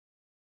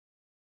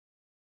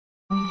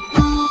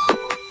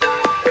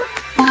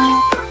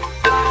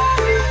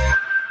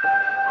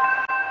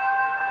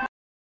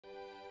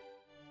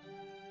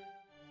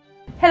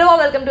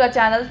welcome to our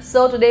channel.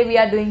 So today we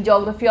are doing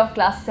geography of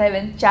class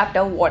 7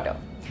 chapter water.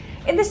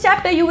 In this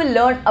chapter you will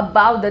learn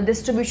about the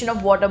distribution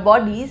of water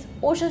bodies,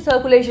 ocean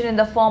circulation in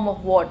the form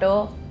of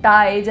water,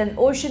 tides and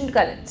ocean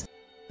currents.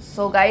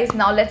 So guys,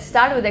 now let's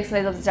start with the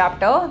exercise of the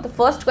chapter. The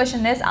first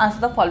question is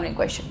answer the following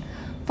question.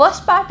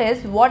 First part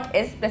is what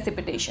is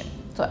precipitation?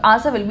 So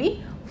answer will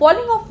be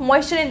falling of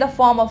moisture in the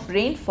form of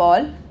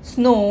rainfall,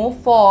 snow,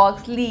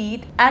 fog,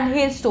 sleet and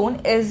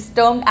hailstone is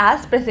termed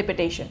as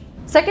precipitation.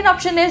 Second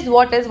option is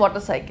what is water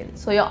cycle?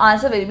 So your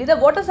answer will be the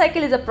water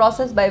cycle is a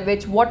process by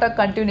which water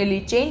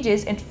continually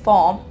changes its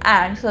form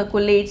and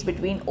circulates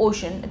between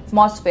ocean,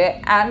 atmosphere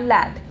and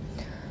land.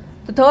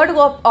 The third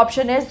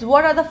option is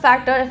what are the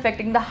factors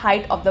affecting the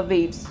height of the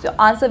waves? So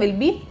answer will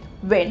be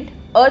wind,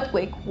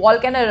 earthquake,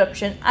 volcano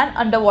eruption and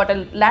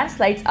underwater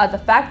landslides are the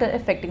factors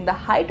affecting the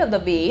height of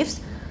the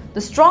waves.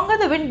 The stronger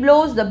the wind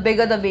blows, the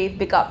bigger the wave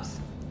becomes.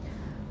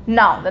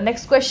 Now, the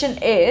next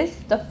question is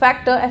the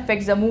factor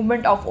affects the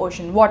movement of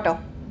ocean water.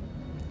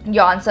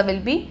 Your answer will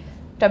be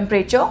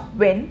temperature,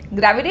 wind,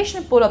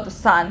 gravitational pull of the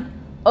sun,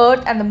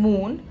 earth and the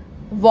moon,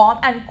 warm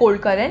and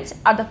cold currents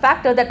are the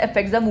factor that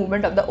affects the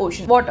movement of the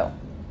ocean water.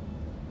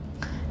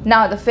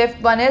 Now, the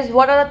fifth one is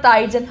what are the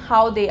tides and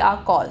how they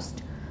are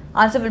caused?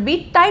 Answer will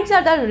be tides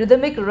are the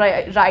rhythmic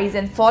rise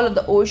and fall of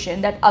the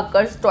ocean that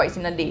occurs twice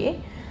in a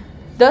day.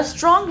 The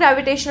strong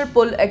gravitational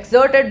pull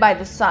exerted by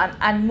the sun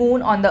and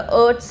moon on the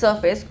earth's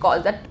surface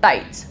cause the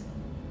tides.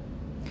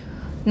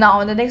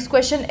 Now the next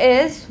question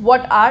is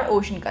what are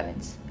ocean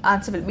currents?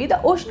 Answer will be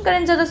the ocean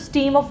currents are the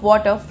stream of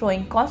water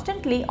flowing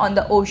constantly on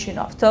the ocean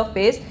of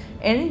surface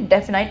in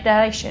definite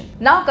direction.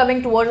 Now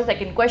coming towards the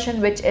second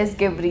question, which is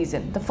give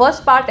reason. The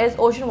first part is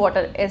ocean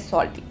water is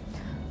salty.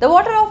 The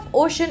water of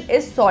ocean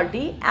is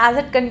salty as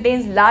it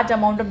contains large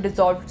amount of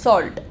dissolved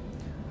salt.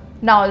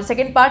 Now the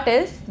second part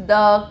is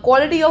the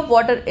quality of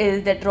water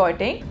is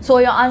deteriorating. So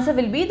your answer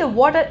will be the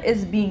water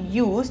is being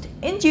used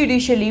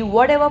injudicially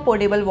whatever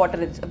potable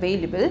water is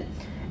available.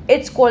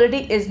 Its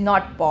quality is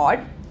not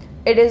poor.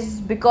 It is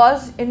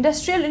because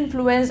industrial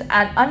influence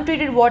and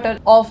untreated water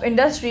of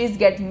industries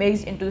get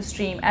mixed into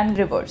stream and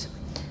rivers.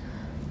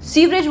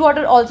 Sewerage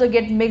water also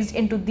get mixed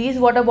into these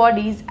water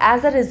bodies.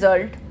 As a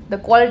result, the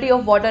quality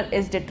of water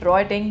is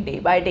deteriorating day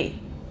by day.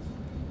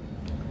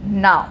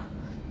 Now,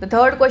 the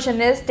third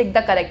question is tick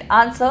the correct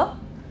answer.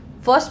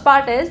 First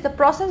part is the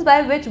process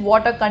by which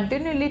water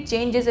continually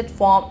changes its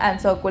form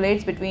and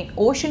circulates between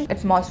ocean,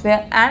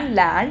 atmosphere and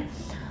land.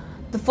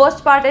 The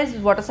first part is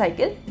water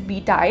cycle, B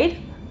tide,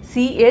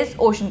 C is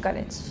ocean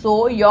currents.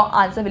 So your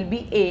answer will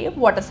be A,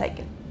 water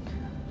cycle.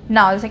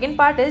 Now the second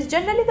part is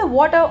generally the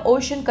water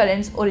ocean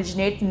currents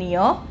originate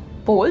near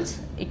poles,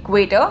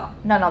 equator,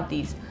 none of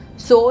these.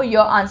 So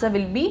your answer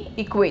will be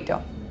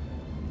equator.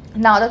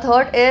 Now the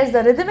third is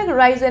the rhythmic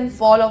rise and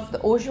fall of the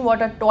ocean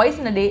water twice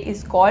in a day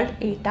is called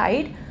A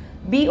tide,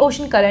 B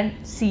ocean current,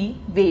 C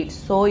waves.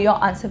 So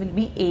your answer will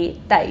be A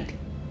tide.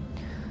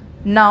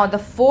 Now the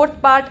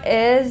fourth part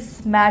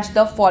is match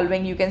the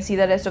following. You can see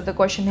the rest of the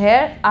question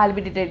here. I'll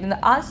be dictating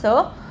the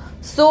answer.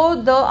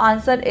 So the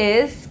answer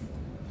is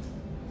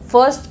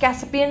first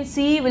Caspian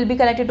Sea will be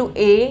connected to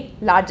A,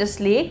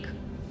 largest lake.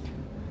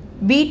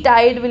 B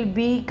tide will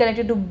be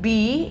connected to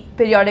B,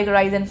 periodic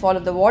rise and fall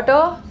of the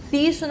water.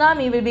 C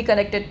tsunami will be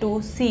connected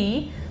to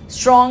C,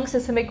 strong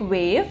seismic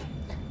wave.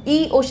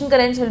 E ocean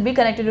currents will be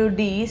connected to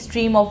D,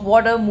 stream of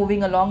water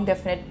moving along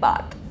definite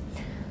path.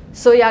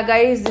 So yeah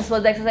guys, this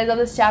was the exercise of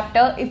this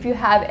chapter. If you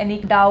have any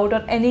doubt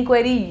or any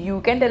query, you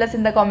can tell us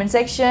in the comment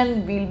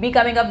section. We'll be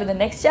coming up with the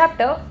next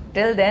chapter.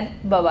 Till then,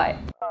 bye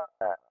bye.